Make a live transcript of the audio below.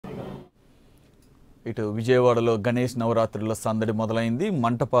ఇటు విజయవాడలో గణేష్ నవరాత్రుల సందడి మొదలైంది.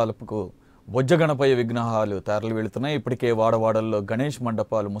 మంటపాలకు బొజ్జగణపయ్య విగ్రహాలు తరలి వెళుతున్నాయి. ఇప్పటికే వాడవాడల్లో గణేష్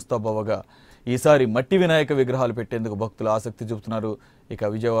మండపాలు ముస్తాబవగా ఈసారి మట్టి వినాయక విగ్రహాలు పెట్టేందుకు భక్తులు ఆసక్తి చూపుతున్నారు. ఇక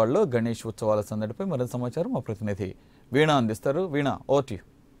విజయవాడలో గణేష్ ఉత్సవాల సందడిపై మరింత సమాచారం మా ప్రతినిధి వీణ అందిస్తారు. వీణ, over to you.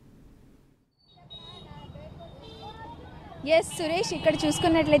 Yes Suresh, ఇక్కడ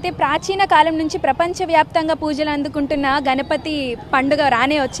చూసుకున్నట్లయితే ప్రాచీన కాలం నుంచి ప్రపంచవ్యాప్తంగా పూజలు అందుకుంటున్న గణపతి పండుగ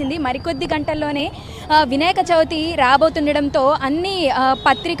రానే వచ్చింది. మరికొద్ది గంటల్లోనే వినాయక చవితి రాబోతుండడంతో అన్ని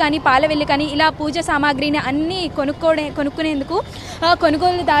పత్రి కానీ పాలవెల్లి కానీ ఇలా పూజ సామాగ్రిని అన్నీ కొనుక్కునేందుకు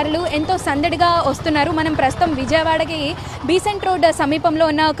కొనుగోలుదారులు ఎంతో సందడిగా వస్తున్నారు. మనం ప్రస్తుతం విజయవాడకి బీసెంట్ రోడ్ సమీపంలో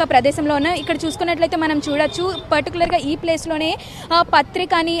ఉన్న ఒక ప్రదేశంలో ఉన్న ఇక్కడ చూసుకున్నట్లయితే మనం చూడొచ్చు. పర్టికులర్గా ఈ ప్లేస్లోనే పత్రి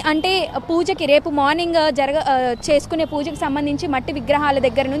కానీ అంటే పూజకి రేపు మార్నింగ్ చేసుకునే పూజ సంబంధించి మట్టి విగ్రహాల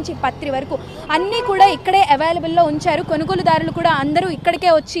దగ్గర నుంచి పత్రి వరకు అన్నీ కూడా ఇక్కడే అవైలబుల్లో ఉంచారు. కొనుగోలుదారులు కూడా అందరూ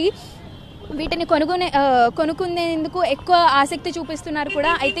ఇక్కడికే వచ్చి వీటిని కొనుక్కునేందుకు ఎక్కువ ఆసక్తి చూపిస్తున్నారు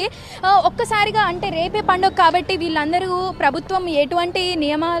కూడా. అయితే ఒక్కసారిగా అంటే రేపే పండుగ కాబట్టి వీళ్ళందరూ ప్రభుత్వం ఎటువంటి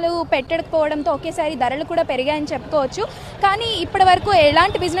నియమాలు పెట్టకపోవడంతో ఒకేసారి ధరలు కూడా పెరిగాయని చెప్పుకోవచ్చు. కానీ ఇప్పటి వరకు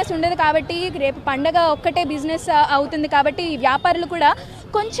ఎలాంటి బిజినెస్ ఉండదు కాబట్టి రేపు పండుగ ఒక్కటే బిజినెస్ అవుతుంది కాబట్టి వ్యాపారులు కూడా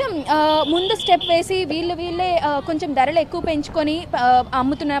కొంచెం ముందు స్టెప్ వేసి వీళ్ళే కొంచెం ధరలు ఎక్కువ పెంచుకొని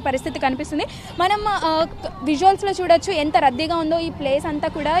అమ్ముతున్న పరిస్థితి కనిపిస్తుంది. మనం విజువల్స్లో చూడొచ్చు ఎంత రద్దీగా ఉందో ఈ ప్లేస్ అంతా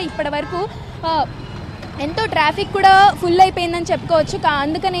కూడా. ఇప్పటి వరకు ఎంతో ట్రాఫిక్ కూడా ఫుల్ అయిపోయిందని చెప్పుకోవచ్చు.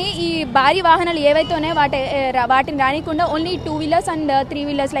 అందుకని ఈ భారీ వాహనాలు ఏవైతే ఉన్నాయో వాటిని రానికుండా only 2 wheelers and 3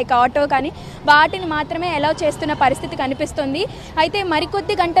 wheelers like auto కానీ వాటిని మాత్రమే అలౌ చేస్తున్న పరిస్థితి కనిపిస్తుంది. అయితే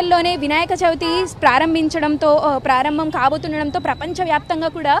మరికొద్ది గంటల్లోనే వినాయక చవితి ప్రారంభం కాబోతుండడంతో ప్రపంచవ్యాప్తంగా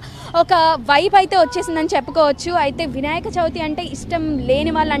కూడా ఒక వైబ్ అయితే వచ్చేసిందని చెప్పుకోవచ్చు. అయితే వినాయక చవితి అంటే ఇష్టం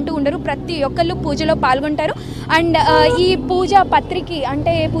లేని వాళ్ళు అంటూ ఉండరు. ప్రతి ఒక్కళ్ళు పూజలో పాల్గొంటారు. అండ్ ఈ పూజా పత్రికి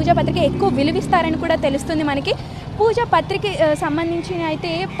ఎక్కువ విలువిస్తారని కూడా తెలుస్తుంది మనకి. పూజా పత్రికి సంబంధించి అయితే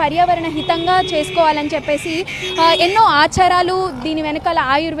పర్యావరణ హితంగా చేసుకోవాలని చెప్పేసి ఎన్నో ఆచారాలు దీని వెనకాల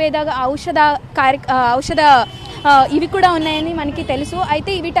ఆయుర్వేద ఔషధ ఇవి కూడా ఉన్నాయని మనకి తెలుసు.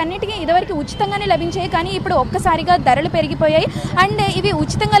 అయితే వీటన్నిటికీ ఇదివరకు ఉచితంగానే లభించాయి కానీ ఇప్పుడు ఒక్కసారిగా ధరలు పెరిగిపోయాయి. అండ్ ఇవి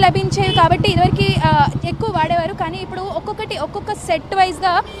ఉచితంగా లభించాయి కాబట్టి ఇదివరకు ఎక్కువ వాడేవారు కానీ ఇప్పుడు ఒక్కొక్క సెట్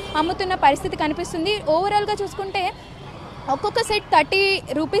వైజ్గా అమ్ముతున్న పరిస్థితి కనిపిస్తుంది. ఓవరాల్గా చూసుకుంటే ఒక్కొక్క సెట్ 30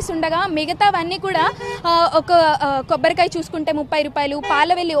 రూపీస్ ఉండగా మిగతావన్నీ కూడా ఒక కొబ్బరికాయ చూసుకుంటే 30 రూపాయలు,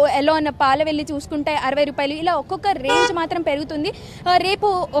 పాలవెల్లి ఎల్లో అన్న పాలవెల్లి చూసుకుంటే 60 రూపాయలు, ఇలా ఒక్కొక్క రేంజ్ మాత్రం పెరుగుతుంది. రేపు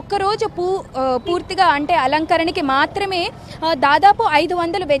ఒక్కరోజు పూర్తిగా అంటే అలంకరణకి మాత్రమే దాదాపు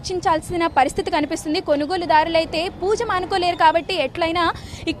 500 వెచ్చించాల్సిన పరిస్థితి కనిపిస్తుంది. కొనుగోలుదారులైతే పూజ మానుకోలేరు కాబట్టి ఎట్లయినా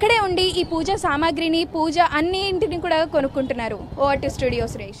ఇక్కడే ఉండి ఈ పూజ సామాగ్రిని అన్నింటిని కూడా కొనుక్కుంటున్నారు. Over to studio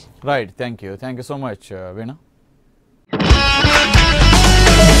Suresh. Right, thank you so much veena.